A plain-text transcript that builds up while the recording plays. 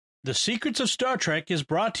The Secrets of Star Trek is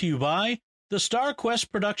brought to you by the Star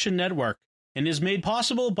Quest Production Network and is made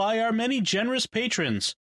possible by our many generous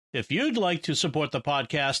patrons. If you'd like to support the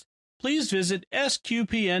podcast, please visit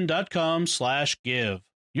sqpn.com/give.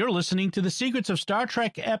 You're listening to The Secrets of Star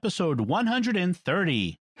Trek, episode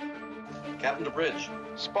 130. Captain to bridge.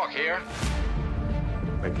 Spock here.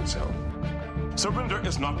 Make it so. Surrender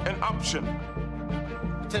is not an option.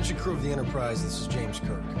 Attention crew of the Enterprise, this is James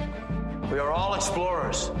Kirk. We are all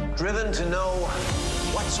explorers, driven to know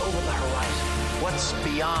what's over the horizon, what's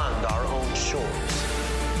beyond our own shores.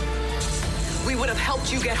 We would have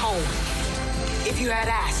helped you get home if you had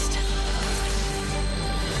asked.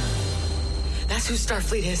 That's who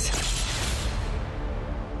Starfleet is.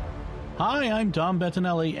 Hi, I'm Dom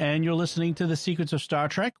Bettinelli, and you're listening to The Secrets of Star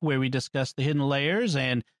Trek, where we discuss the hidden layers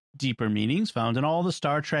and deeper meanings found in all the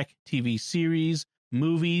Star Trek TV series,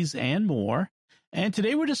 movies, and more. And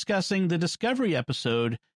today we're discussing the Discovery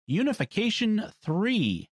episode, Unification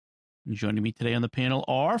 3. And joining me today on the panel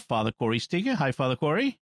are Father Cory Stiga. Hi, Father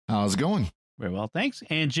Cory. How's it going? Very well, thanks.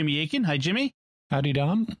 And Jimmy Aiken. Hi, Jimmy. Howdy,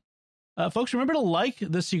 Dom. Folks, remember to like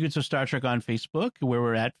The Secrets of Star Trek on Facebook, where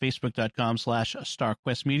we're at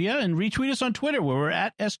facebook.com/StarQuestMedia, and retweet us on Twitter, where we're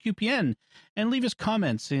at SQPN, and leave us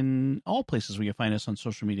comments in all places where you find us on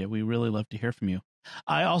social media. We really love to hear from you.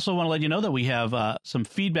 I also want to let you know that we have some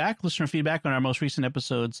feedback, listener feedback on our most recent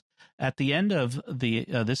episodes at the end of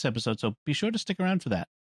this episode, so be sure to stick around for that.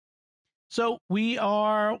 So we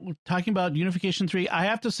are talking about Unification 3. I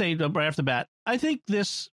have to say right off the bat, I think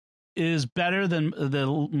this is better than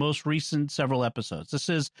the most recent several episodes. This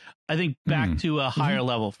is, I think, back to a higher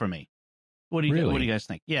level for me. What do you guys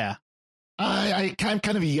think? Yeah. I'm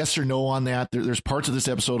kind of a yes or no on that. There's parts of this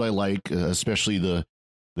episode I like, especially the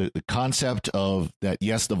concept of that.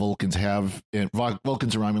 Yes, the Vulcans and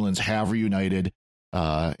Romulans have reunited,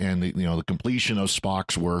 and the completion of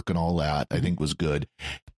Spock's work and all that I think was good.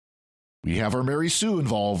 We have our Mary Sue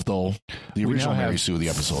involved, though. The original Mary Sue of the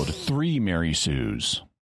episode. 3 Mary Sues.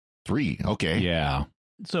 3, okay. Yeah.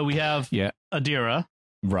 So we have Adira.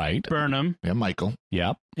 Right. Burnham. Yeah, Michael.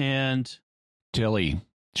 Yep. And Tilly.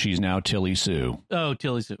 She's now Tilly Sue. Oh,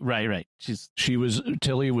 Tilly Sue. Right.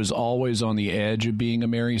 Tilly was always on the edge of being a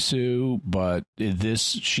Mary Sue, but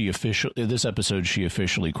this episode she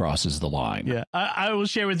officially crosses the line. Yeah. I will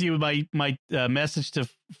share with you my message to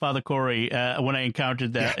Father Cory when I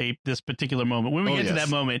encountered this particular moment. When we get to that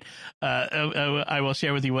moment, I will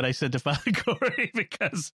share with you what I said to Father Cory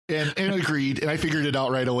because and agreed, and I figured it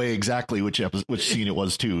out right away exactly which scene it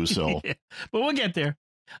was too. So, yeah. But we'll get there.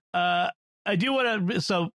 I do want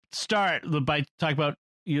to start by talking about.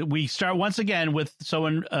 We start once again with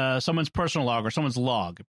someone's personal log or someone's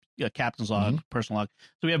log, captain's log, personal log.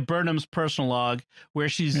 So we have Burnham's personal log where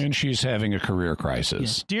she's having a career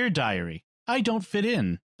crisis. Yeah, Dear Diary, I don't fit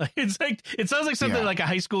in. It's like it sounds like something like a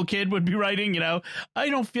high school kid would be writing. I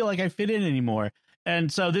don't feel like I fit in anymore.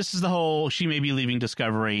 And so this is the whole she may be leaving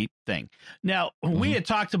Discovery thing. Now, we had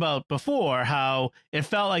talked about before how it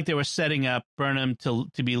felt like they were setting up Burnham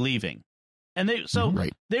to be leaving. And they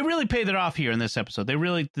really paid it off here in this episode.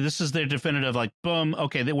 This is their definitive, like, boom,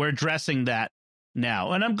 okay, we're addressing that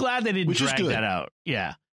now. And I'm glad they didn't drag that out.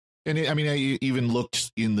 Yeah. And I even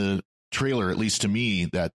looked in the trailer, at least to me,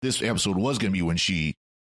 that this episode was going to be when she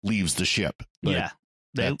leaves the ship. But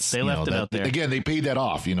they left it out there. Again, they paid that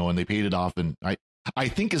off, and they paid it off. And I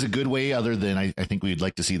think is a good way, other than I think we'd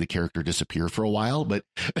like to see the character disappear for a while, but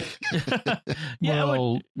I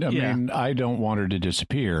mean, I don't want her to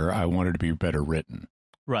disappear. I want her to be better written.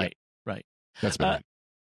 Right. That's better.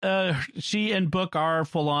 She and Book are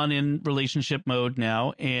full on in relationship mode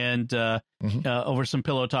now. And over some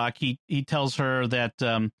pillow talk, he tells her that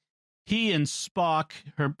he and Spock,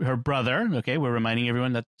 her brother, okay, we're reminding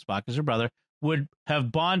everyone that Spock is her brother, would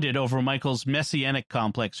have bonded over Michael's messianic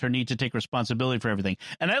complex, her need to take responsibility for everything.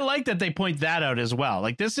 And I like that they point that out as well.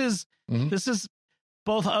 Like this is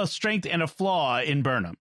both a strength and a flaw in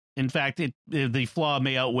Burnham. In fact, the flaw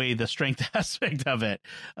may outweigh the strength aspect of it.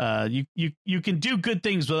 You can do good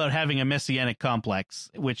things without having a messianic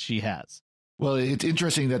complex, which she has. Well, it's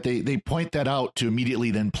interesting that they point that out to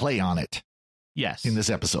immediately then play on it. Yes. In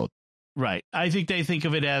this episode. Right. I think they think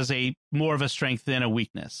of it as more of a strength than a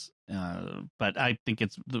weakness. But I think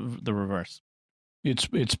it's the reverse.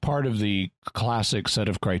 It's part of the classic set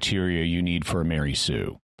of criteria you need for a Mary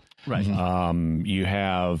Sue. Right. You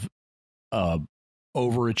have a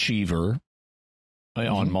overachiever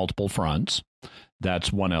on multiple fronts.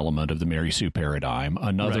 That's one element of the Mary Sue paradigm.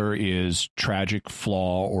 Another is tragic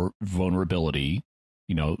flaw or vulnerability.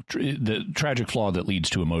 the tragic flaw that leads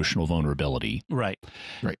to emotional vulnerability. Right.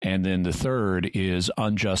 And then the third is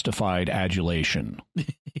unjustified adulation.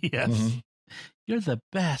 Yes. Mm-hmm. You're the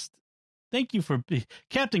best. Thank you for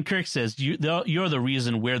Captain Kirk says you're the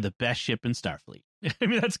reason we're the best ship in Starfleet. I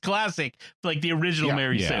mean, that's classic, like the original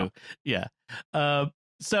Mary Sue. Yeah.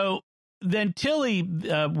 So then Tilly,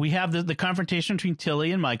 we have the confrontation between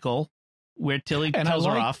Tilly and Michael, where Tilly tells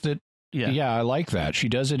her off. Yeah, I like that. She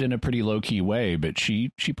does it in a pretty low-key way, but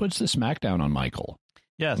she puts the smackdown on Michael.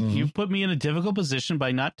 Yes, you put me in a difficult position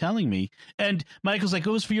by not telling me. And Michael's like,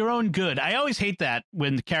 it was for your own good. I always hate that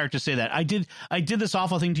when the characters say that. I did this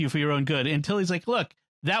awful thing to you for your own good. And Tilly's like, look,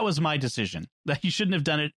 that was my decision. That you shouldn't have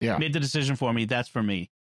done it. Yeah. Made the decision for me. That's for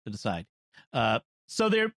me to decide. So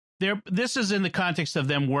this is in the context of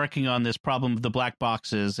them working on this problem of the black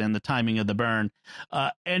boxes and the timing of the burn.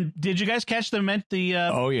 And did you guys catch the mention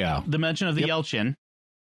of the Yelchin?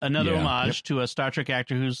 Another homage to a Star Trek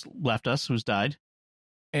actor who's left us, who's died.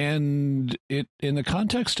 And it, in the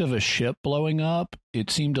context of a ship blowing up, it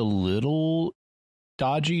seemed a little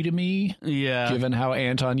dodgy to me. Yeah. Given how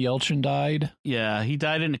Anton Yelchin died. Yeah, he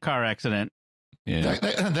died in a car accident. Yeah.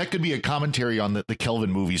 That could be a commentary on the Kelvin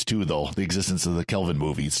movies too, though, the existence of the Kelvin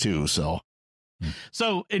movies too. So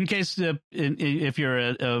in case if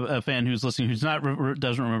you're a fan who's listening who's not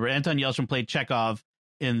doesn't remember, Anton Yelchin played Chekhov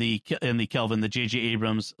in the Kelvin, the J.J.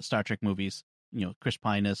 Abrams Star Trek movies. Chris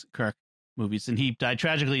Pine as Kirk movies, and he died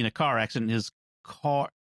tragically in a car accident. His car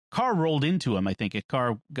rolled into him. I think a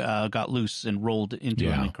car got loose and rolled into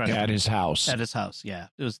him at his house. At his house, yeah,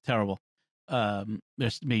 it was terrible.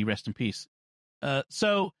 May he rest in peace. But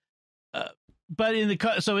in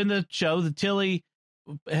the show, the Tilly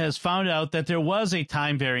has found out that there was a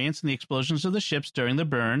time variance in the explosions of the ships during the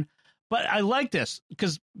burn. But I like this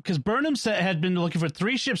because Burnham had been looking for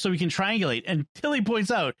 3 ships so we can triangulate, and Tilly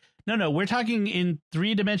points out, no, we're talking in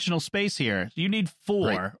 3-dimensional space here. You need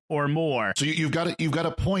 4 or more. So you've got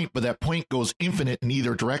a point, but that point goes infinite in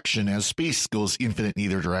either direction, as space goes infinite in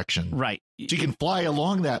either direction. Right. So you can fly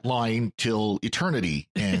along that line till eternity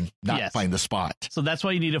and not find the spot. So that's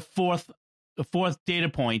why you need a fourth data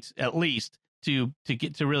point at least to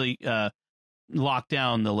get to really lock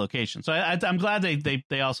down the location. So I'm glad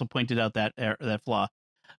they also pointed out that flaw.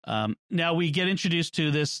 Now we get introduced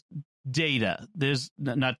to this data. There's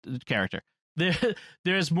not character.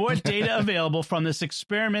 There's more data available from this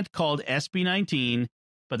experiment called SB-19,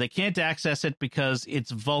 but they can't access it because it's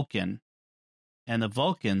Vulcan, and the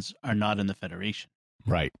Vulcans are not in the Federation.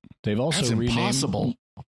 Right. They've also That's impossible.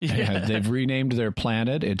 They've renamed their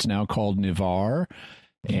planet. It's now called Nivar,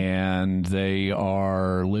 and they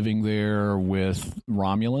are living there with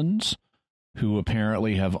Romulans, who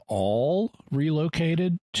apparently have all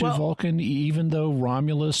relocated to Vulcan, even though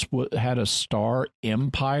Romulus had a star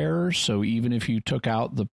empire. So even if you took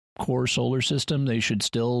out the core solar system, they should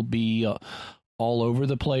still be all over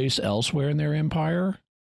the place elsewhere in their empire.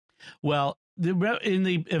 Well, in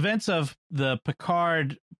the events of the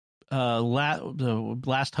Picard the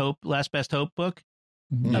Last Best Hope book,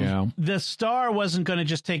 the star wasn't going to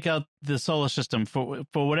just take out the solar system for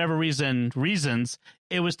whatever reasons.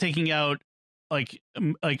 It was taking out like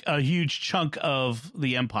a huge chunk of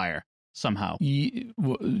the empire somehow.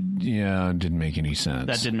 Yeah, it didn't make any sense.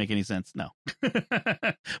 That didn't make any sense. No.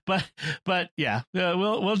 but yeah,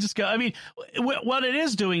 we'll just go. I mean, what it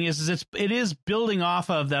is doing is it is building off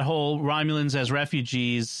of that whole Romulans as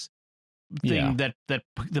refugees thing that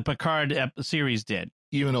the Picard series did.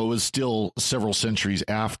 Even though it was still several centuries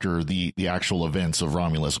after the actual events of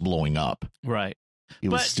Romulus blowing up. Right. It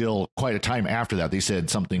was still quite a time after that. They said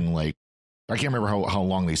something like, I can't remember how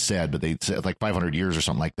long they said, but they said like 500 years or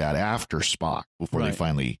something like that after Spock before they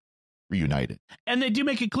finally reunited. And they do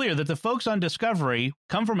make it clear that the folks on Discovery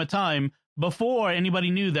come from a time before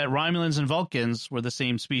anybody knew that Romulans and Vulcans were the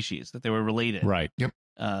same species, that they were related. Right. Yep.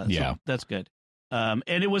 So that's good. And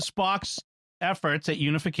it was Spock's efforts at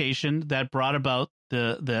unification that brought about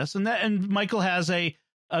this. And Michael has a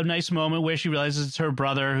nice moment where she realizes it's her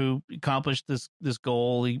brother who accomplished this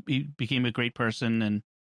goal. He became a great person.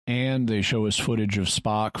 And they show us footage of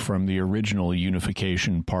Spock from the original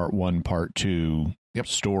Unification Part 1, Part 2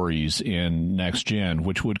 stories in Next Gen,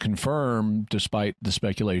 which would confirm, despite the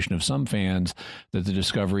speculation of some fans, that the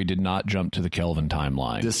Discovery did not jump to the Kelvin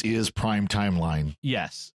timeline. This is prime timeline.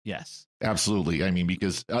 Yes. Absolutely. I mean,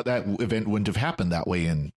 because that event wouldn't have happened that way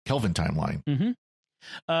in Kelvin timeline.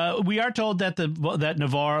 Mm-hmm. We are told that that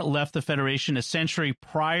Nivar left the Federation a century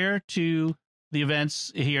prior to the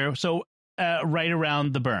events here. So right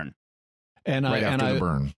around the burn. Right after the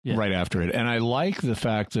burn. Yeah. Right after it. And I like the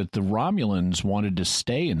fact that the Romulans wanted to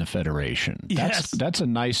stay in the Federation. That's a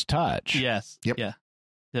nice touch. Yes. Yep. Yeah.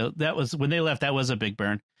 That was when they left. That was a big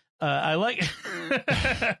burn. I like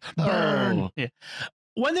burn. Oh. Yeah.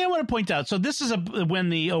 One thing I want to point out. So this is when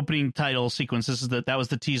the opening title sequence. That was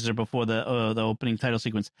the teaser before the opening title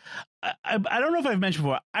sequence. I don't know if I've mentioned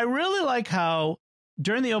before. I really like how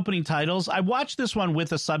during the opening titles, I watched this one with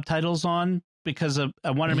the subtitles on because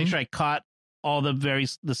I wanted to make sure I caught all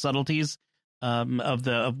the subtleties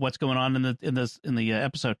of what's going on in the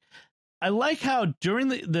episode. I like how during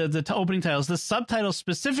the opening titles, the subtitles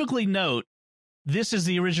specifically note this is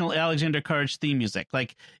the original Alexander Courage theme music.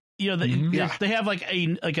 Like, you know, they have like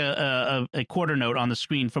a quarter note on the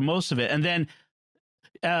screen for most of it, and then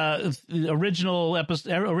the original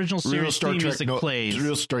series theme music plays.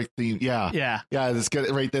 Real Strike theme, yeah. It's got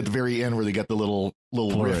right at the very end where they get the little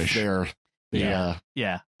riff there. I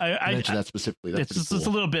mentioned that specifically. That's it's a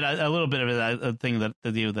little bit of a thing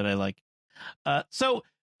that I like. So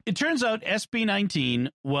it turns out SB-19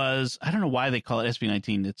 was, I don't know why they call it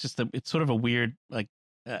SB-19. It's just it's sort of a weird, like,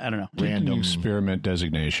 I don't know, random experiment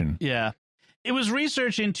designation. Yeah, it was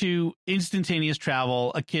research into instantaneous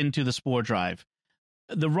travel akin to the spore drive.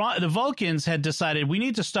 The Vulcans had decided we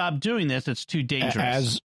need to stop doing this. It's too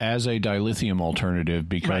dangerous. As a dilithium alternative,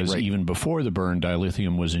 because even before the burn,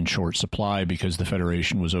 dilithium was in short supply because the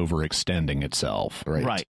Federation was overextending itself.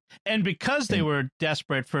 Right. And because they were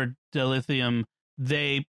desperate for dilithium,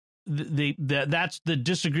 that's the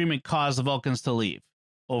disagreement caused the Vulcans to leave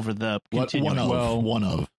over the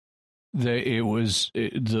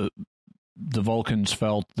the Vulcans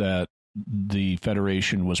felt that the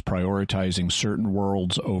Federation was prioritizing certain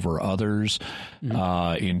worlds over others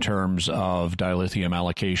in terms of dilithium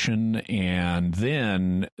allocation, and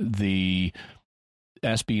then the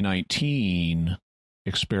SB-19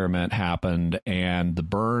 experiment happened and the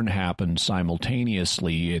burn happened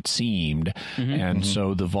simultaneously, it seemed. And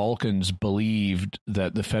so the Vulcans believed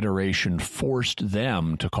that the Federation forced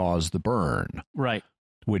them to cause the burn. Right.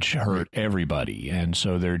 Which hurt everybody. And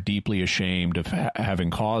so they're deeply ashamed of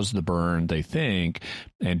having caused the burn, they think,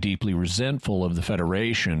 and deeply resentful of the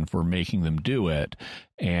Federation for making them do it.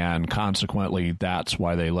 And consequently, that's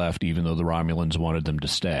why they left, even though the Romulans wanted them to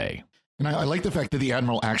stay. And I like the fact that the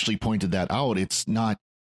Admiral actually pointed that out. It's not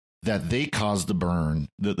that they caused the burn.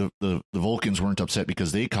 The Vulcans weren't upset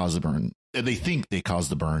because they caused the burn. They think they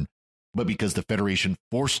caused the burn, but because the Federation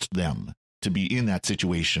forced them to be in that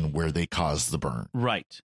situation where they caused the burn.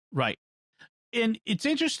 Right. And it's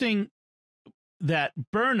interesting that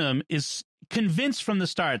Burnham is convinced from the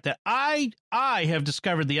start that I have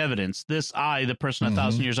discovered the evidence. The person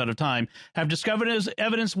 1,000 years out of time, have discovered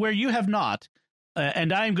evidence where you have not.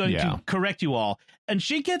 And I am going to correct you all. And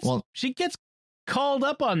she gets called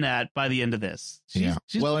up on that by the end of this.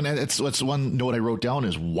 Well, and it's one note I wrote down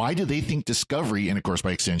is, why do they think Discovery, and of course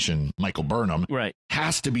by extension Michael Burnham,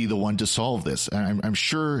 has to be the one to solve this? And I'm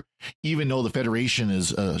sure, even though the Federation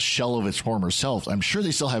is a shell of its former self, I'm sure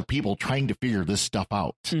they still have people trying to figure this stuff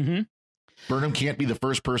out. Burnham can't be the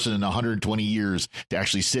first person in 120 years to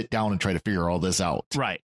actually sit down and try to figure all this out.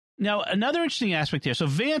 Right. Now, another interesting aspect here. So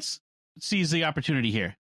Vance sees the opportunity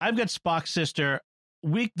here. I've got Spock's sister.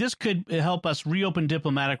 This could help us reopen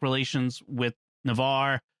diplomatic relations with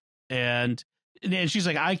Navarre, and she's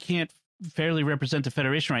like, I can't fairly represent the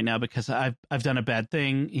Federation right now because I've done a bad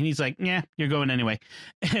thing. And he's like, yeah, you're going anyway,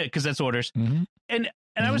 because that's orders. And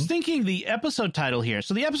I was thinking the episode title here.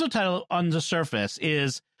 So the episode title on the surface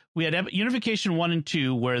is, we had Unification 1 and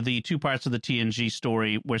 2, where the two parts of the TNG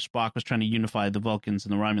story where Spock was trying to unify the Vulcans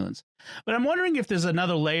and the Romulans. But I'm wondering if there's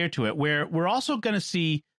another layer to it where we're also going to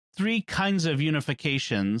see three kinds of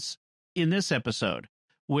unifications in this episode,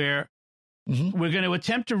 where we're going to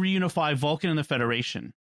attempt to reunify Vulcan and the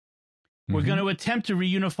Federation. We're going to attempt to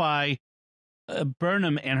reunify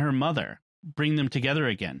Burnham and her mother, bring them together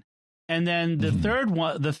again. And then the third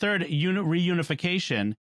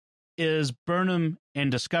reunification is Burnham and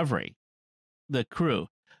Discovery, the crew.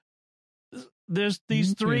 There's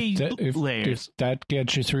these three layers. If that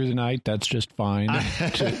gets you through the night, that's just fine.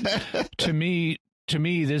 To me,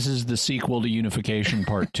 this is the sequel to Unification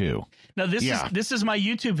Part 2. Now, this is my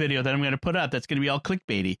YouTube video that I'm going to put up. That's going to be all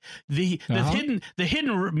clickbaity. The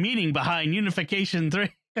hidden meaning behind Unification 3.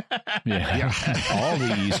 All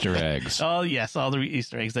the Easter eggs. Oh yes, all the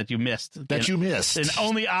Easter eggs that you missed. And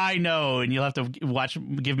only I know, and you'll have to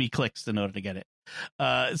give me clicks in order to get it.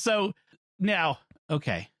 So now,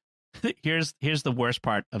 okay, here's the worst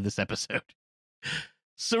part of this episode.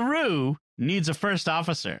 Saru needs a first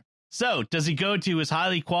officer. So does he go to his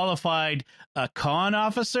highly qualified con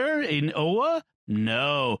officer in Oa,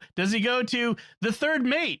 No. Does he go to the third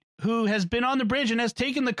mate who has been on the bridge and has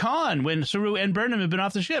taken the con when Saru and Burnham have been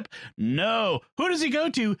off the ship? No. Who does he go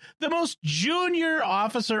to? The most junior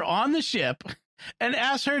officer on the ship and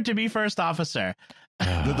ask her to be first officer.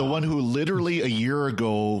 The one who literally a year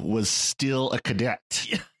ago was still a cadet.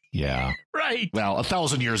 Yeah. Right. Well,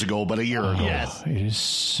 1,000 years ago, but a year ago. Yes. It is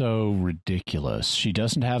so ridiculous. She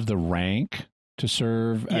doesn't have the rank to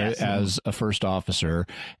serve as a first officer,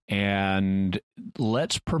 and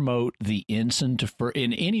let's promote the ensign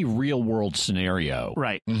in any real world scenario.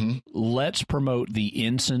 Right. Mm-hmm. Let's promote the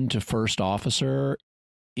ensign to first officer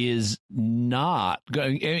is not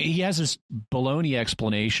going. He has this baloney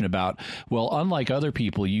explanation about, well, unlike other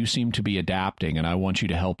people, you seem to be adapting, and I want you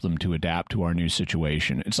to help them to adapt to our new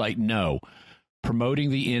situation. It's like, no. Promoting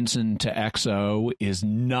the ensign to XO is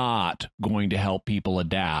not going to help people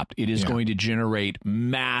adapt. It is going to generate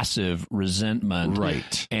massive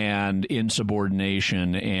resentment and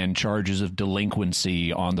insubordination and charges of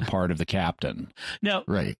delinquency on the part of the captain. Now,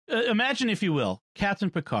 imagine, if you will, Captain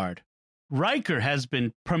Picard. Riker has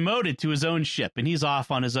been promoted to his own ship, and he's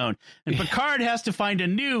off on his own. And Picard has to find a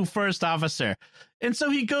new first officer. And so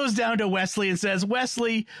he goes down to Wesley and says,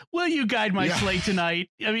 Wesley, will you guide my sleigh tonight?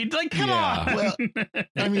 I mean, like, come on. Well,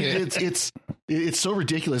 I mean, it's so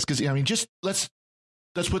ridiculous because, I mean, just let's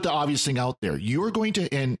put the obvious thing out there. You're going to,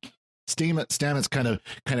 and Stamets kind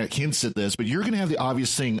of hints at this, but you're going to have the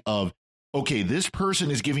obvious thing of, okay, this person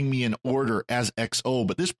is giving me an order as XO,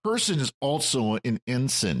 but this person is also an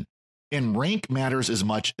ensign. And rank matters as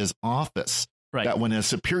much as office. Right. That when a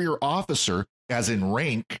superior officer, as in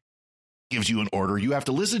rank, gives you an order, you have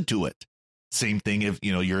to listen to it. Same thing if,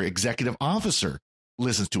 your executive officer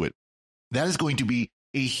listens to it. That is going to be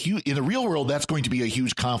a huge, in the real world, that's going to be a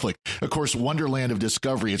huge conflict. Of course, Wonderland of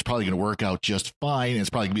Discovery is probably going to work out just fine. It's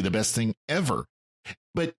probably going to be the best thing ever.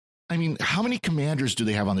 But I mean, how many commanders do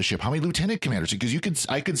they have on the ship? How many lieutenant commanders? Because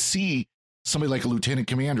I could see somebody like a lieutenant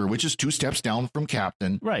commander, which is 2 steps down from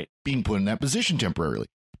captain, being put in that position temporarily.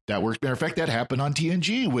 That works. Matter of fact, that happened on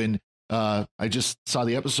TNG when I just saw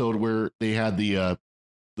the episode where they had the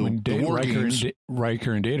war games.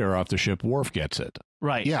 Riker and Data are off the ship. Worf gets it.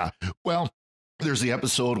 Right. Yeah. Well, there's the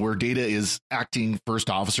episode where Data is acting first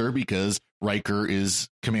officer because Riker is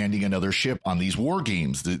commanding another ship on these war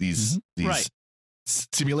games, these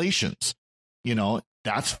simulations.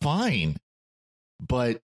 That's fine.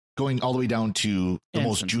 But going all the way down to the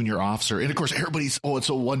most junior officer. And of course, everybody's, it's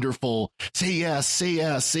so wonderful. Say yes, say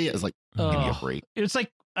yes, say yes. It's like, give me a break. It's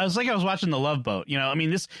like, I was watching The Love Boat. I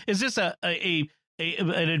mean, is this an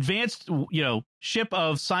advanced, ship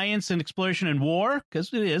of science and exploration and war?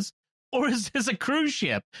 Because it is. Or is this a cruise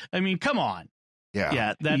ship? I mean, come on.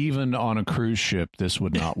 Yeah. Even on a cruise ship, this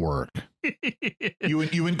would not work. You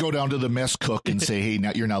wouldn't go down to the mess cook and say, hey,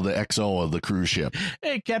 now you're now the XO of the cruise ship.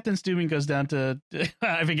 Hey, Captain Stubing goes down to,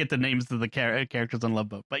 I forget the names of the characters on Love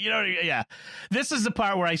Boat, but this is the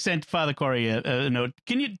part where I sent Father Cory a note.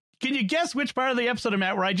 Can you guess which part of the episode I'm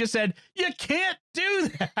at where I just said, you can't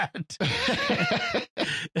do that?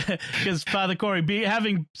 Because Father Cory, being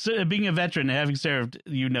a veteran and having served,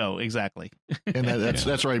 exactly. And that's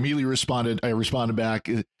right. I immediately responded back.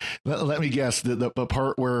 Let me guess, the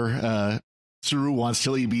part where Saru wants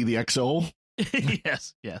Tilly to be the XO?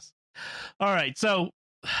 Yes. All right, so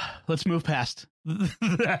let's move past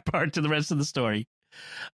that part to the rest of the story.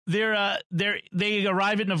 They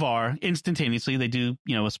arrive at Navarre instantaneously. They do,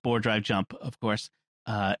 a spore drive jump, of course,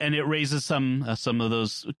 and it raises some of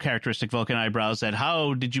those characteristic Vulcan eyebrows. That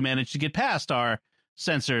how did you manage to get past our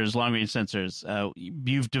sensors, long range sensors?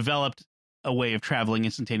 You've developed a way of traveling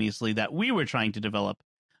instantaneously that we were trying to develop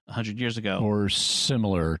 100 years ago, or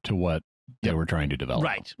similar to what they were trying to develop.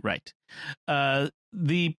 Right.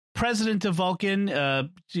 The president of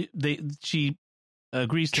Vulcan, she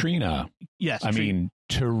agrees to Trina. Yes. I mean,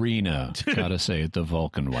 Tarina. Gotta say it the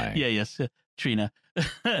Vulcan way. Yes. Trina.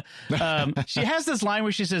 She has this line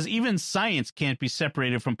where she says, even science can't be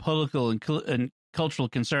separated from political and cultural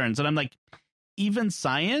concerns. And I'm like, even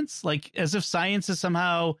science? Like, as if science is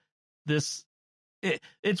somehow this.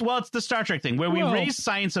 It's the Star Trek thing where we raise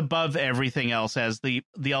science above everything else as the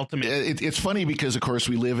ultimate. It's funny because, of course,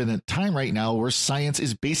 we live in a time right now where science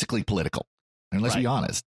is basically political. And let's be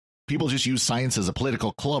honest. People just use science as a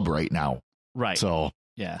political club right now. Right. So,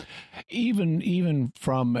 yeah. Even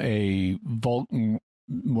from a Vulcan,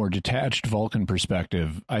 more detached Vulcan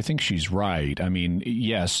perspective, I think she's right. I mean,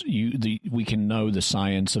 yes, we can know the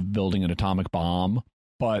science of building an atomic bomb,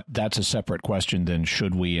 But that's a separate question than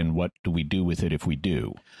should we, and what do we do with it if we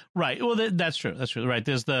do? Right. Well, that's true. That's true. Right.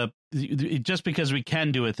 There's just because we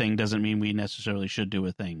can do a thing doesn't mean we necessarily should do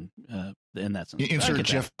a thing in that sense. Insert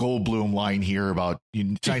Jeff Goldblum line here about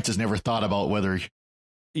science has never thought about whether.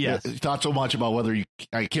 Yes. Thought so much about whether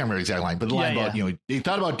I can't remember the exact line, but the line about, they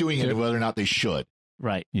thought about doing it, whether or not they should.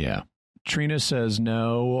 Right. Yeah. Trina says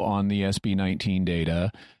no on the SB-19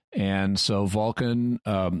 data. And so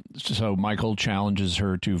so Michael challenges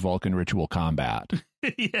her to Vulcan ritual combat.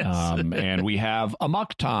 Yes. And we have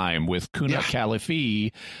Amok time with Kunat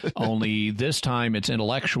Khalifi, only this time it's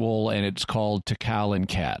intellectual and it's called Takal and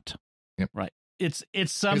Ket. Yep. Right. It's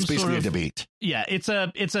basically sort of a debate. Yeah, it's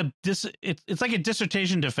like a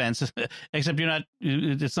dissertation defense, except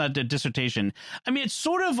it's not a dissertation. I mean, it's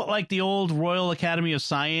sort of like the old Royal Academy of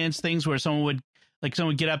Science things where someone would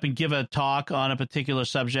get up and give a talk on a particular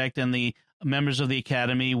subject, and the members of the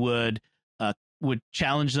academy would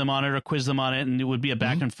challenge them on it or quiz them on it, and it would be a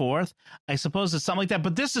back and forth. I suppose it's something like that,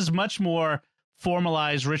 but this is much more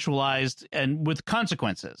formalized, ritualized, and with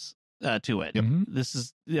consequences to it. This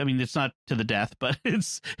is, I mean, it's not to the death, but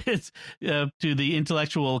it's to the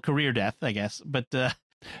intellectual career death, I guess. But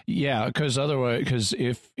yeah, because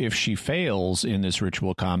if she fails in this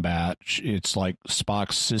ritual combat, it's like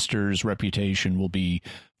Spock's sister's reputation will be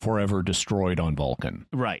forever destroyed on Vulcan.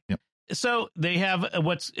 Right. Yep. So they have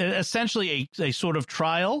what's essentially a sort of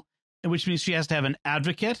trial, which means she has to have an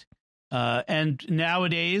advocate. And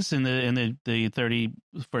nowadays, in the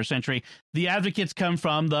 31st century, the advocates come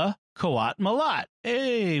from the Coat Malat.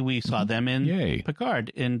 Hey, we saw them in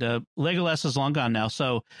Picard, and Legolas is long gone now.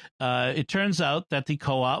 So it turns out that the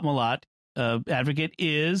Coat Malat advocate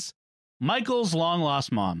is Michael's long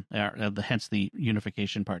lost mom. Hence the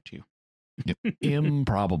Unification Part 2. Yep.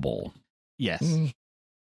 Improbable. Yes.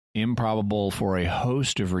 Improbable for a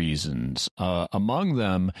host of reasons. Among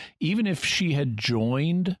them, even if she had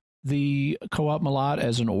joined the Coat Malat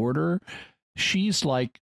as an order, she's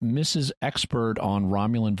like Mrs. Expert on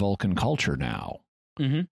Romulan Vulcan culture now.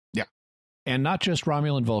 Mm-hmm. Yeah. And not just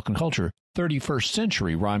Romulan Vulcan culture, 31st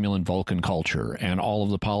century Romulan Vulcan culture and all of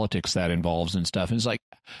the politics that involves and stuff. And it's like,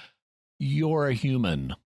 you're a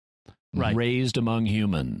human, raised among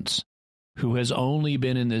humans, who has only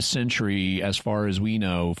been in this century, as far as we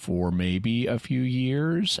know, for maybe a few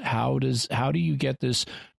years. How do you get this?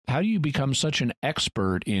 How do you become such an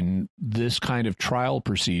expert in this kind of trial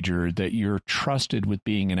procedure that you're trusted with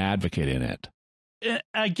being an advocate in it?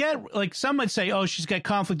 I get, like, some might say, oh, she's got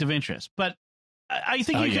conflict of interest, but I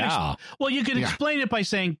think you could explain it by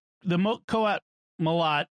saying the Coat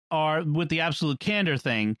Malat are, with the absolute candor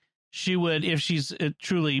thing, she would, if she's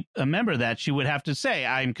truly a member of that, she would have to say,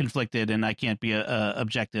 I'm conflicted and I can't be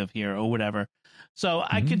objective here or whatever. So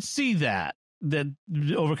I could see that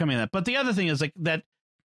overcoming that. But the other thing is like that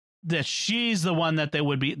she's the one that they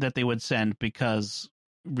would send because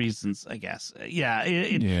reasons, I guess.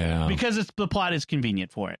 Because the plot is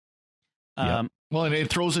convenient for it. Well, and it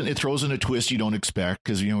throws in a twist you don't expect,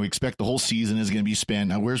 because we expect the whole season is going to be spent.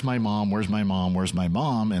 Now, where's my mom? Where's my mom? Where's my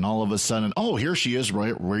mom? And all of a sudden, oh, here she is,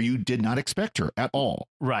 right where you did not expect her at all.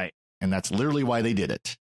 Right. And that's literally why they did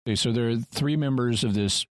it. Okay, so there are 3 members of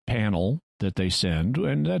this panel that they send,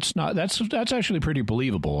 and that's actually pretty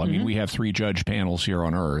believable. I mean, we have 3 judge panels here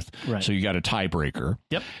on Earth, right. So you got a tiebreaker.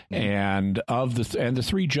 Yep. And the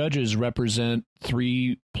 3 judges represent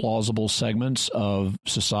 3 plausible segments of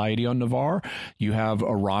society on Navarre. You have a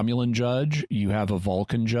Romulan judge, you have a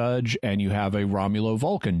Vulcan judge, and you have a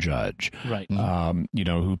Romulo-Vulcan judge. Right.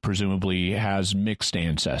 Who presumably has mixed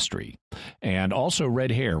ancestry, and also red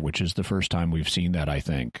hair, which is the first time we've seen that, I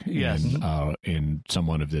think. Yes. In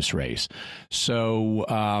someone of this race. So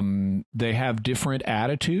they have different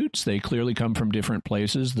attitudes. They clearly come from different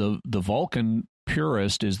places. The Vulcan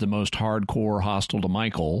purist is the most hardcore hostile to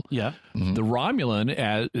Michael. Yeah. Mm-hmm. The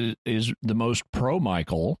Romulan is the most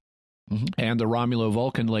pro-Michael, and the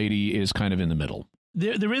Romulo-Vulcan lady is kind of in the middle.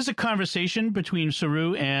 There is a conversation between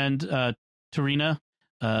Saru and Tarina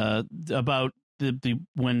about the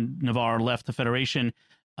when Navarre left the Federation,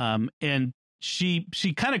 and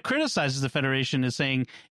she kind of criticizes the Federation as saying,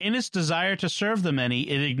 in its desire to serve the many,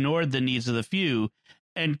 it ignored the needs of the few.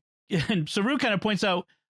 And Saru kind of points out,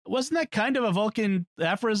 wasn't that kind of a Vulcan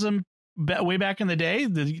aphorism way back in the day?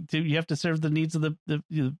 You have to serve the needs of the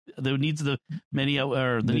needs of the many,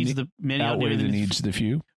 or the needs of the many outweigh the needs of the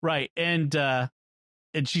few. Right.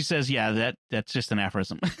 And she says, yeah, that's just an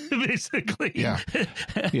aphorism, basically. Yeah.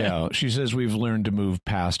 Yeah. She says we've learned to move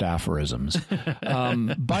past aphorisms.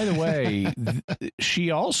 By the way, she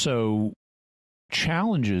also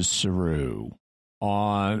challenges Saru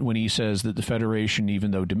on when he says that the Federation,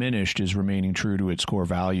 even though diminished, is remaining true to its core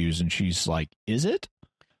values. And she's like, is it?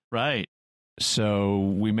 Right. So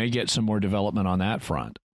we may get some more development on that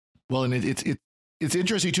front. Well, and it's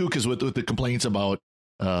interesting, too, because with the complaints about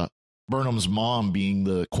Burnham's mom being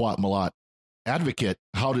the Quat Malat advocate,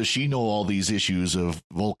 how does she know all these issues of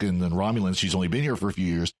Vulcan and Romulans? She's only been here for a few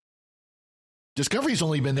years. Discovery's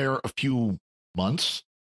only been there a few months,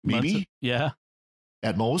 maybe. Yeah.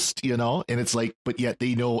 At most, and it's like, but yet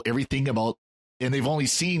they know everything about, and they've only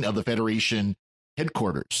seen of the Federation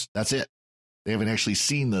headquarters. That's it. They haven't actually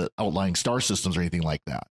seen the outlying star systems or anything like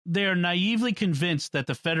that. They're naively convinced that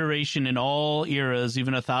the Federation in all eras,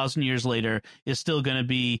 even 1,000 years later, is still going to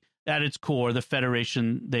be at its core the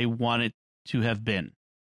Federation they want it to have been.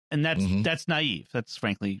 And that's naive. That's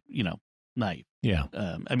frankly, naive. Yeah.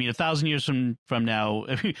 I mean, 1,000 years from now,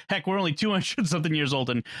 heck, we're only 200 something years old,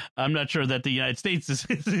 and I'm not sure that the United States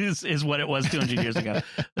is what it was 200 years ago.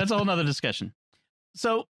 That's a whole nother discussion.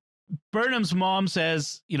 So Burnham's mom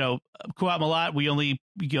says, Quat Malat, we only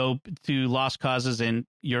go to lost causes, and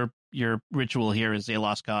your ritual here is a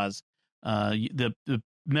lost cause. The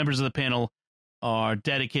members of the panel are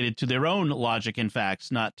dedicated to their own logic and facts,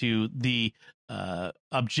 not to the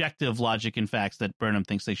objective logic and facts that Burnham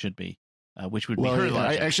thinks they should be. Which would be her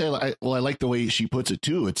logic. I like the way she puts it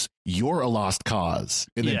too. It's you're a lost cause,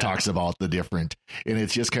 and then talks about the different, and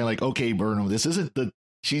it's just kind of like, okay, Burnham, this isn't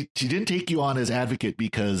she didn't take you on as advocate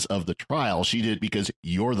because of the trial. She did because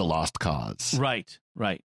you're the lost cause. Right.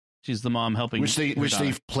 She's the mom helping, which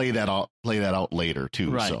they play that out later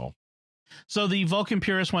too. Right. So the Vulcan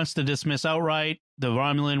purist wants to dismiss outright. The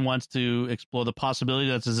Romulan wants to explore the possibility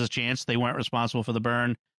that there's a chance they weren't responsible for the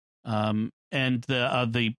burn, and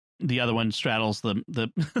the other one straddles the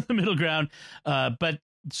the middle ground, but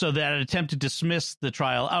so that an attempt to dismiss the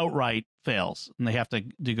trial outright fails, and they have to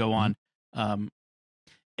go on.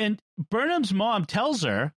 And Burnham's mom tells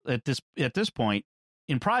her at this point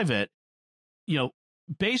in private,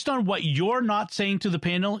 based on what you're not saying to the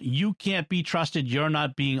panel, you can't be trusted. You're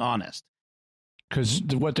not being honest. Because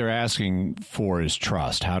what they're asking for is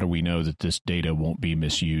trust. How do we know that this data won't be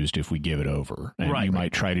misused if we give it over? And you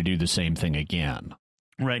might try to do the same thing again.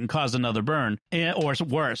 Right, and cause another burn, or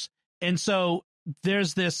worse. And so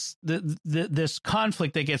there's this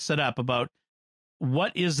conflict that gets set up about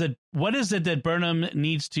what is it that Burnham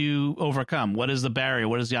needs to overcome? What is the barrier?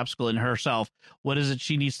 What is the obstacle in herself? What is it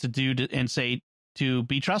she needs to do and say to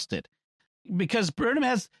be trusted? Because Burnham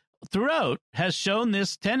has shown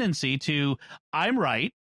this tendency to, I'm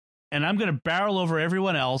right, and I'm going to barrel over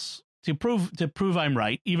everyone else to prove I'm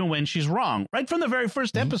right, even when she's wrong. Right from the very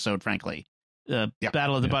first episode, frankly.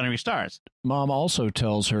 Battle of the Binary Stars. Mom also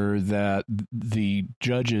tells her that the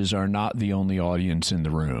judges are not the only audience in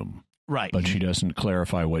the room. Right. But she doesn't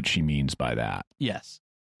clarify what she means by that. Yes.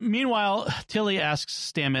 Meanwhile, Tilly asks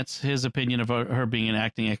Stamets his opinion of her being an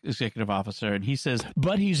acting executive officer, and he says...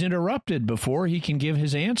 But he's interrupted before he can give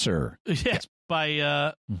his answer. Yes,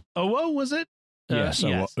 by OO, was it? Yes,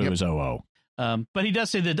 it was OO. But he does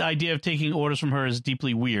say that the idea of taking orders from her is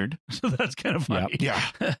deeply weird, so that's kind of funny. Yep.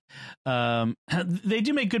 Yeah. They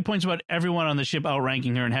do make good points about everyone on the ship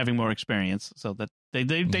outranking her and having more experience, so that they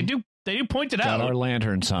do point it out. Got our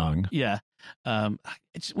lantern song. Yeah.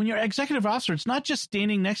 It's when you're executive officer, it's not just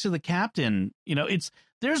standing next to the captain.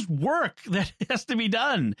 There's work that has to be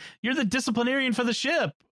done. You're the disciplinarian for the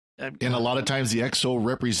ship. And a lot of times the XO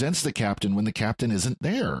represents the captain when the captain isn't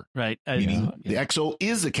there. Right. Meaning the XO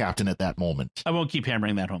is the captain at that moment. I won't keep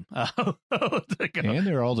hammering that home. And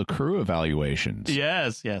there are all the crew evaluations.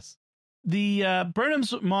 Yes. The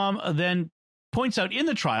Burnham's mom then points out in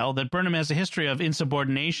the trial that Burnham has a history of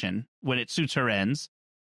insubordination when it suits her ends.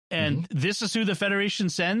 And this is who the Federation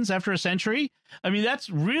sends after a century. I mean, that's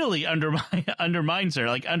really undermines her,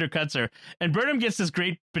 like undercuts her. And Burnham gets this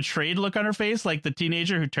great betrayed look on her face, like the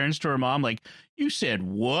teenager who turns to her mom, like, "You said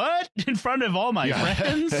what in front of all my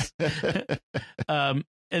friends?" And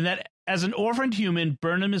that as an orphaned human,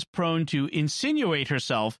 Burnham is prone to insinuate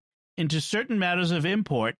herself into certain matters of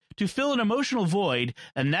import to fill an emotional void,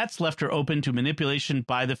 and that's left her open to manipulation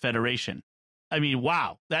by the Federation. I mean,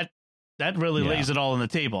 wow, that really lays it all on the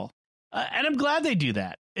table, and I'm glad they do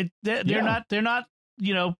that. They're not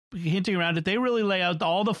hinting around it. They really lay out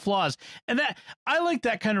all the flaws, and that I like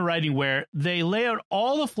that kind of writing where they lay out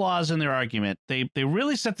all the flaws in their argument. They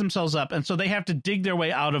really set themselves up, and so they have to dig their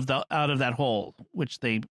way out of that hole, which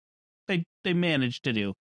they managed to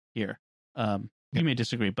do here. You may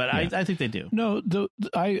disagree, but I think they do. No,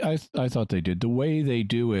 I thought they did. The way they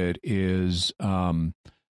do it is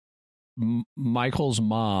Michael's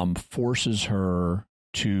mom forces her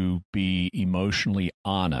to be emotionally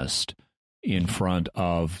honest in front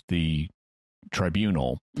of the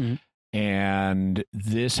tribunal. Mm-hmm. And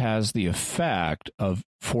this has the effect of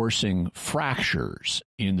forcing fractures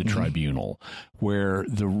in the tribunal, where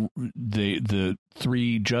the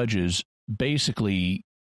three judges basically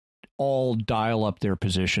all dial up their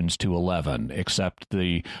positions to 11, except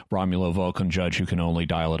the Romulo-Vulcan judge, who can only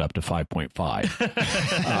dial it up to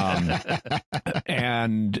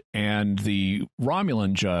 5.5. And the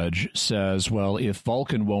Romulan judge says, well, if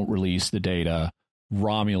Vulcan won't release the data,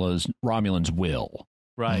 Romulans will.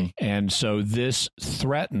 Right. And so this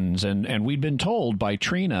threatens, and we'd been told by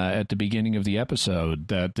Trina at the beginning of the episode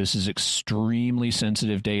that this is extremely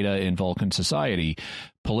sensitive data in Vulcan society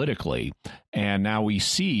politically. And now we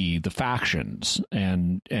see the factions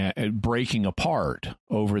and breaking apart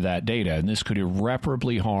over that data. And this could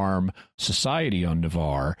irreparably harm society on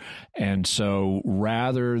Ni'Var. And so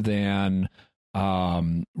rather than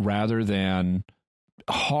harm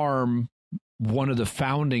one of the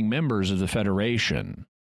founding members of the Federation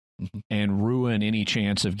and ruin any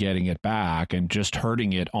chance of getting it back and just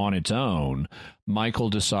hurting it on its own,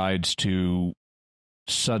 Michael decides to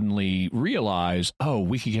suddenly realize, oh,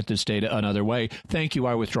 we could get this data another way. Thank you.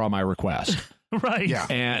 I withdraw my request. Right.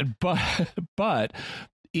 Yeah. But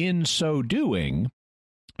in so doing,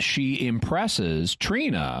 she impresses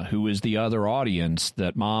Trina, who is the other audience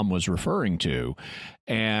that Mom was referring to,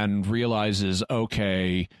 and realizes,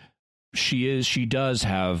 okay, she does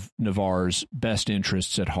have Ni'Var's best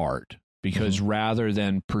interests at heart, because rather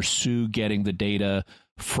than pursue getting the data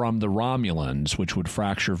from the Romulans, which would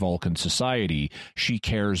fracture Vulcan society, she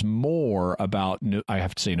cares more about, I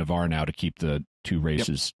have to say Ni'Var now to keep the two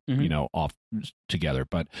races, off together,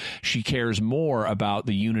 but she cares more about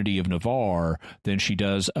the unity of Ni'Var than she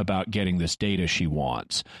does about getting this data she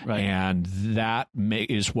wants. Right. And that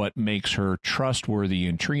is what makes her trustworthy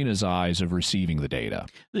in Trina's eyes of receiving the data.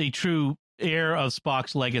 The true heir of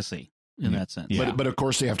Spock's legacy. In that sense. Yeah. But of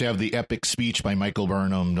course they have to have the epic speech by Michael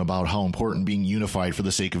Burnham about how important being unified for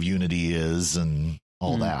the sake of unity is, and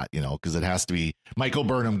all that, because it has to be Michael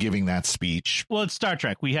Burnham giving that speech. Well, it's Star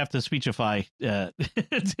Trek. We have to speechify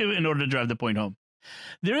in order to drive the point home.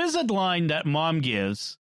 There is a line that Mom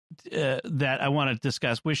gives that I want to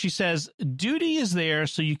discuss, where she says, duty is there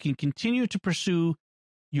so you can continue to pursue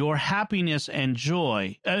your happiness and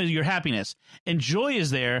joy, and joy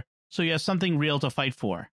is there so you have something real to fight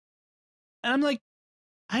for. And I'm like,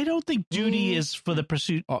 I don't think duty is for the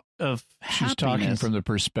pursuit of happiness. She's talking from the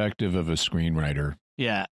perspective of a screenwriter.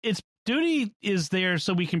 Yeah, it's duty is there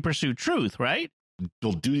so we can pursue truth, right?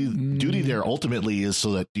 Well, duty there ultimately is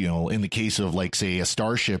so that, in the case of, like, say, a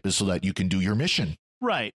starship, is so that you can do your mission.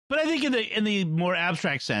 Right. But I think in the more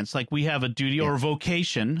abstract sense, like, we have a duty or a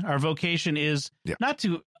vocation. Our vocation is not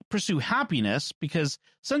to pursue happiness, because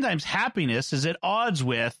sometimes happiness is at odds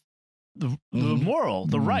with the moral,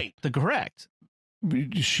 the right, the correct.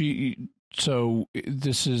 So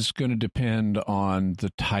this is going to depend on the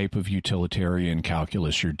type of utilitarian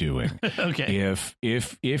calculus you're doing. Okay.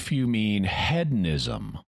 If you mean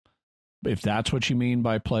hedonism, if that's what you mean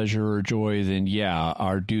by pleasure or joy, then yeah,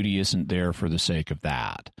 our duty isn't there for the sake of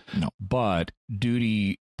that. No. But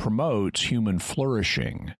duty promotes human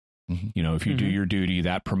flourishing. If you do your duty,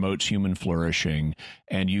 that promotes human flourishing,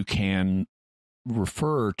 and you can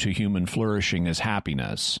refer to human flourishing as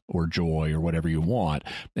happiness or joy or whatever you want.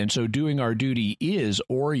 And so doing our duty is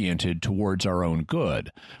oriented towards our own good.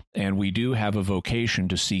 And we do have a vocation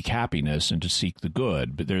to seek happiness and to seek the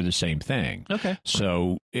good, but they're the same thing. Okay.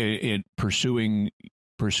 So pursuing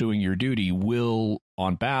your duty will,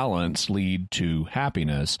 on balance, lead to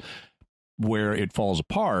happiness. Where it falls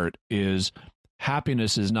apart is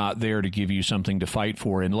happiness is not there to give you something to fight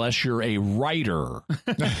for unless you're a writer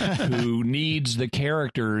who needs the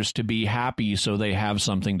characters to be happy so they have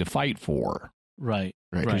something to fight for. Right.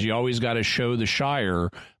 Because you always got to show the Shire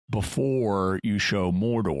before you show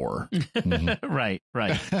Mordor. Right.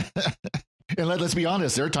 And let's be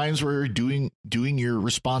honest, there are times where doing your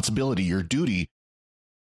responsibility, your duty,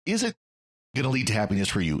 isn't going to lead to happiness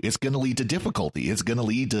for you. It's going to lead to difficulty. It's going to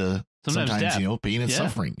lead to sometimes pain and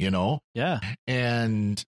suffering, Yeah.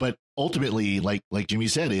 But ultimately, like Jimmy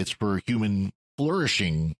said, it's for human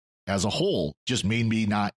flourishing as a whole, just maybe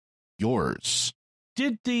not yours.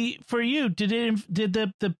 Did the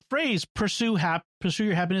phrase pursue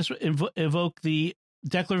your happiness evoke the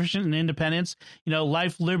Declaration of Independence?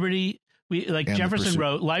 Life, liberty. Jefferson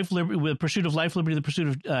wrote, life, liberty, with pursuit of life, liberty, the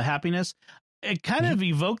pursuit of happiness. It kind of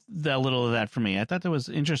evoked a little of that for me. I thought that was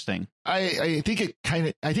interesting. I think it kind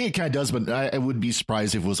of does, but I wouldn't be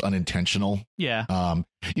surprised if it was unintentional. Yeah.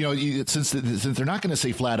 Since they're not going to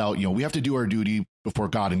say flat out, we have to do our duty before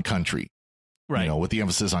God and country. Right. You know, with the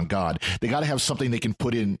emphasis on God. They got to have something they can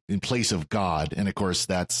put in place of God. And of course,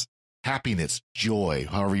 that's happiness, joy,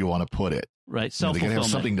 however you want to put it. Right. They got to have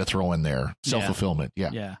something to throw in there. Self-fulfillment. Yeah.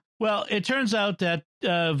 Yeah. Well, it turns out that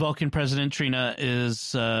Vulcan President Trina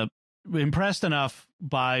is impressed enough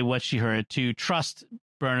by what she heard to trust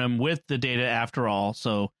Burnham with the data after all.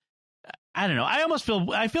 So I don't know.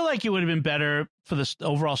 I feel like it would have been better for the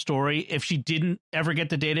overall story if she didn't ever get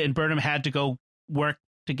the data and Burnham had to go work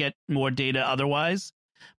to get more data otherwise.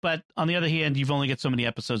 But on the other hand, you've only got so many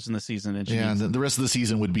episodes in the season. And and the rest of the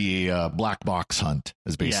season would be a black box hunt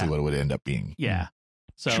is basically what it would end up being. Yeah.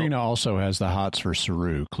 So Trina also has the hots for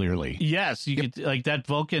Saru, clearly. Yes, you could like that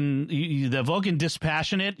Vulcan, the Vulcan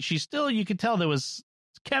dispassionate. You could tell there was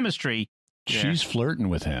chemistry. She's flirting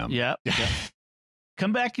with him. Yeah.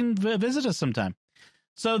 Come back and visit us sometime.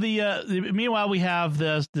 So meanwhile, we have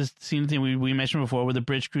the scene thing we mentioned before, where the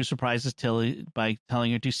bridge crew surprises Tilly by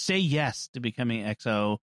telling her to say yes to becoming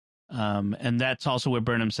XO, and that's also where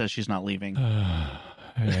Burnham says she's not leaving.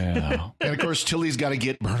 Yeah. And of course, Tilly's got to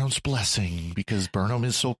get Burnham's blessing because Burnham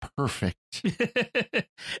is so perfect.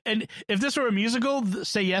 And if this were a musical,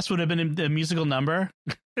 "Say Yes" would have been a musical number.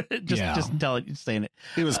 just tell it, saying it.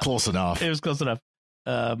 It was close enough. It was close enough.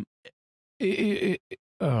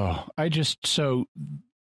 So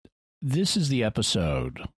this is the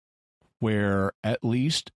episode where, at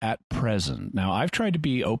least at present, now I've tried to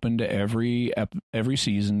be open to every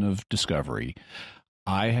season of Discovery.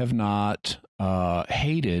 I have not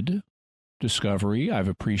hated Discovery. I've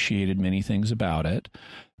appreciated many things about it.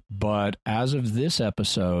 But as of this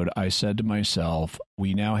episode, I said to myself,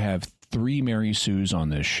 we now have 3 Mary Sues on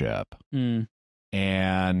this ship. Mm.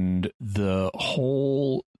 And the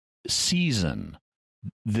whole season,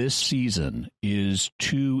 this season, is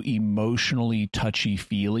too emotionally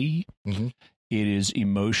touchy-feely. Mm-hmm. It is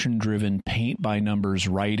emotion-driven paint-by-numbers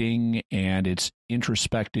writing, and it's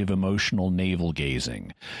introspective, emotional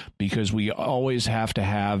navel-gazing, because we always have to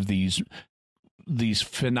have these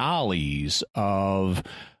finales of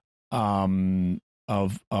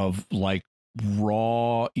like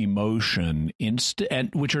raw emotion, and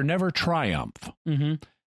which are never triumph. Mm-hmm.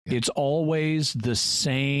 It's always the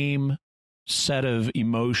same set of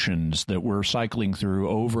emotions that we're cycling through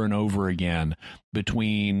over and over again,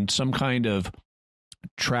 between some kind of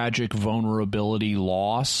tragic vulnerability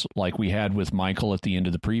loss, like we had with Michael at the end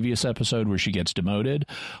of the previous episode where she gets demoted,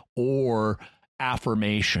 or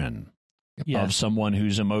affirmation of someone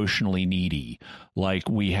who's emotionally needy, like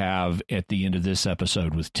we have at the end of this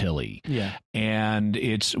episode with Tilly. Yeah. And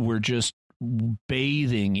we're just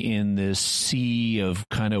bathing in this sea of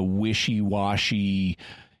kind of wishy-washy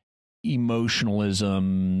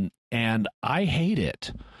emotionalism, and I hate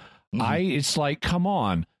it. Mm-hmm. It's like, come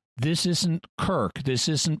on, this isn't Kirk, this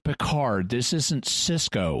isn't Picard, this isn't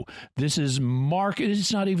Cisco, this is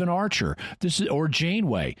it's not even Archer, or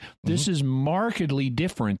Janeway. This is markedly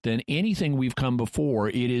different than anything we've come before.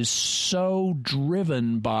 It is so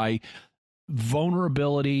driven by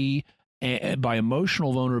vulnerability, by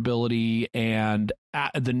emotional vulnerability, and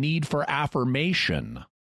the need for affirmation.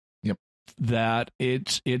 That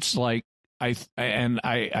it's like, I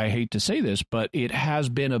hate to say this, but it has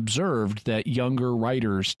been observed that younger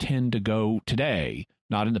writers tend to go today,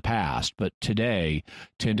 not in the past, but today,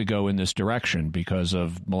 tend to go in this direction because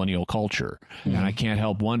of millennial culture. Mm-hmm. And I can't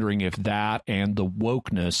help wondering if that and the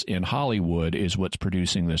wokeness in Hollywood is what's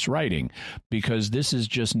producing this writing, because this is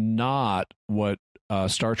just not what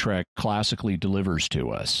Star Trek classically delivers to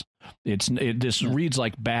us. This reads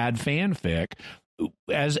like bad fanfic,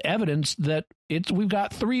 as evidence that we've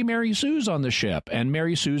got 3 Mary Sues on the ship, and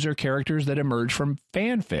Mary Sues are characters that emerge from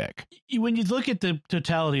fanfic. When you look at the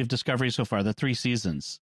totality of Discovery so far, the 3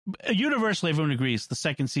 seasons, universally everyone agrees the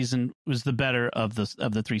second season was the better of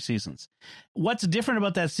the 3 seasons. What's different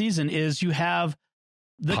about that season is you have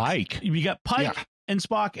Pike. You got Pike and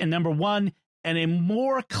Spock and number 1, and a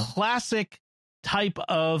more classic type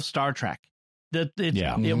of Star Trek.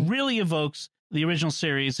 It really evokes the original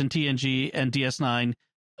series in TNG and DS9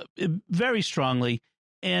 very strongly,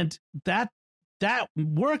 and that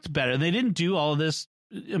worked better. They didn't do all of this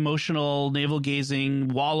emotional navel gazing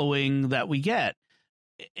wallowing that we get.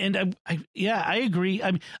 And I agree.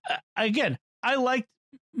 I mean, again, I liked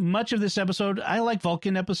much of this episode. I like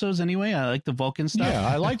Vulcan episodes anyway. I like the Vulcan stuff. Yeah,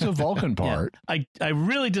 I like the Vulcan part. I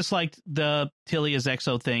really disliked the Tilly as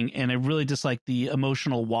XO thing, and I really disliked the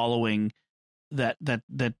emotional wallowing that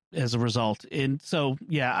as a result. And so,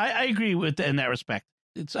 I agree with in that respect.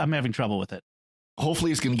 I'm having trouble with it.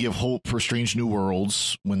 Hopefully it's going to give hope for Strange New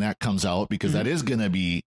Worlds when that comes out, because that is going to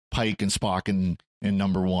be Pike and Spock and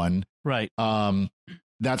number 1. Right.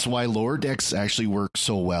 that's why Lower Decks actually worked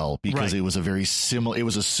so well, because it was a very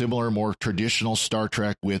similar, more traditional Star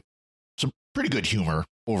Trek with some pretty good humor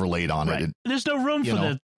overlaid on it. And, there's no room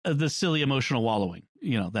for the silly emotional wallowing,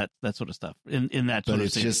 that sort of stuff in that. But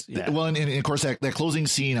it's just well, and of course that closing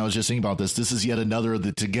scene. I was just thinking about this. This is yet another of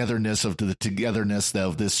the togetherness of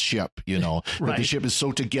this ship. That the ship is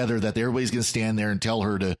so together that everybody's going to stand there and tell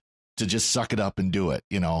her to just suck it up and do it.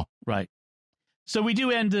 Right. So we do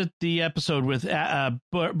end the episode with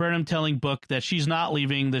Burnham telling Book that she's not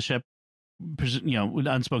leaving the ship,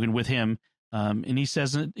 unspoken with him. And he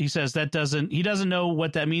says he doesn't know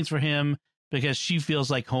what that means for him, because she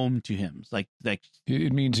feels like home to him. Like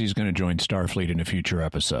it means he's going to join Starfleet in a future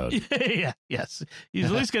episode. Yes. He's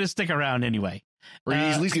at least going to stick around anyway. Or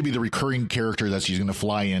he's at least going to be the recurring character that she's going to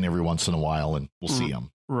fly in every once in a while, and we'll see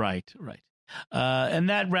him. Right. And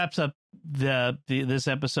that wraps up this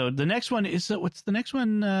episode. The next one is what's the next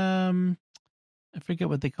one? I forget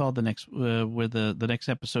what they call the next where the next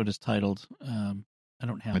episode is titled. I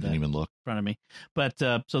don't have. I didn't even look in front of me. But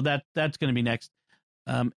so that's going to be next.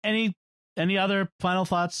 Any other final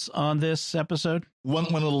thoughts on this episode? One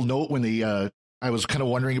little note: when they, I was kind of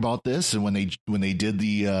wondering about this, and when they did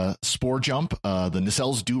the spore jump, the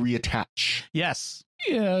nacelles do reattach. Yes.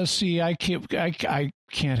 Yeah. See, I can't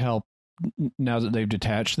help now that they've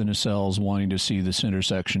detached the nacelles, wanting to see this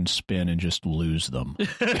intersection spin and just lose them.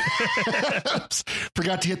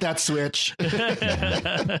 Forgot to hit that switch. They're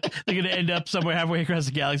going to end up somewhere halfway across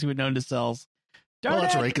the galaxy with no nacelles. Well,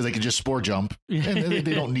 that's right, because they can just spore jump. And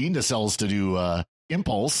they don't need nacelles to do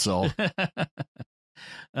impulse. So,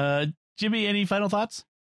 Jimmy, any final thoughts?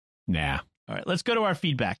 Nah. All right, let's go to our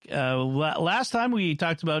feedback. Last time we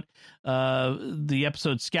talked about the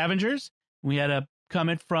episode Scavengers. We had a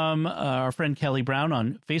comment from our friend Kelly Brown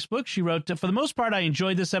on Facebook. She wrote, "For the most part, I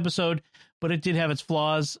enjoyed this episode, but it did have its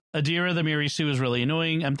flaws. Adira, the Mary Sue, is really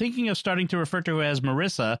annoying. I'm thinking of starting to refer to her as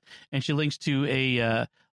Marissa," and she links to a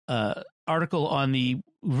article on the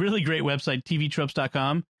really great website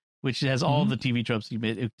tvtropes.com, which has all the TV tropes you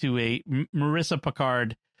made, to a Marissa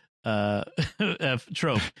Picard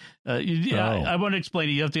trope. I want to explain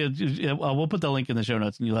it. You have to we'll put the link in the show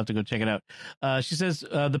notes and you'll have to go check it out. She says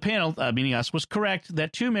the panel, meaning us, was correct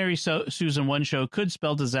that 2 Mary Sues in one show could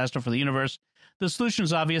spell disaster for the universe. The solution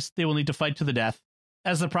is obvious. They will need to fight to the death.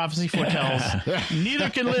 As the prophecy foretells, neither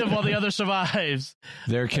can live while the other survives.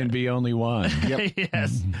 There can be only one. Yep.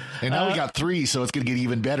 Yes. And now we got 3, so it's going to get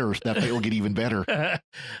even better. That fight will get even better.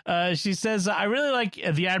 She says, I really like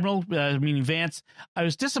the Admiral, meaning Vance. I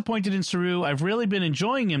was disappointed in Saru. I've really been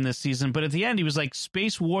enjoying him this season, but at the end, he was like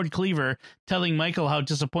Space Ward Cleaver telling Michael how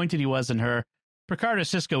disappointed he was in her. Picard or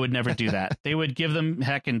Sisko would never do that. They would give them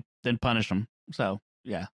heck and then punish them. So,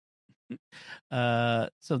 yeah. So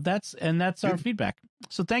that's our feedback.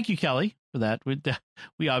 So thank you, Kelly, for that.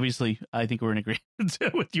 We obviously, I think we're in agreement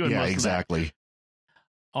with you. Yeah, exactly.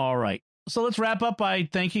 All right. So let's wrap up by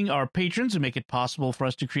thanking our patrons who make it possible for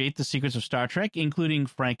us to create the secrets of Star Trek, including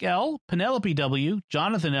Frank L., Penelope W.,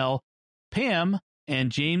 Jonathan L., Pam,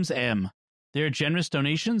 and James M. Their generous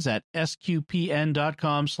donations at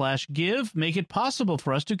sqpn.com/give make it possible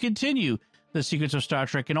for us to continue the secrets of Star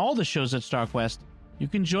Trek and all the shows at StarQuest. You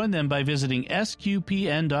can join them by visiting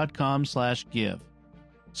sqpn.com/give.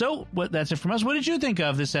 So that's it from us. What did you think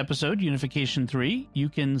of this episode, Unification 3? You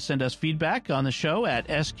can send us feedback on the show at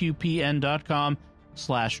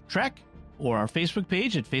sqpn.com/trek, or our Facebook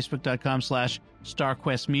page at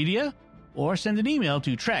facebook.com/StarQuestMedia, or send an email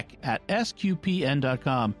to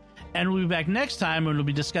trek@sqpn.com. And we'll be back next time when we'll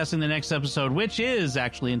be discussing the next episode, which is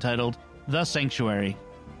actually entitled The Sanctuary.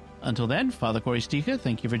 Until then, Father Cory Stika,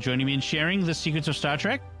 thank you for joining me and sharing the secrets of Star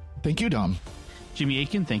Trek. Thank you, Dom. Jimmy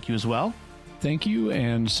Akin, thank you as well. Thank you,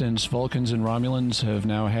 and since Vulcans and Romulans have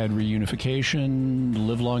now had reunification,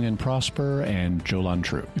 live long and prosper, and Jolan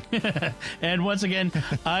True. And once again,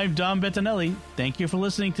 I'm Dom Bettinelli. Thank you for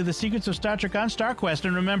listening to the secrets of Star Trek on StarQuest,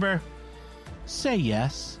 and remember, say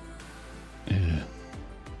yes.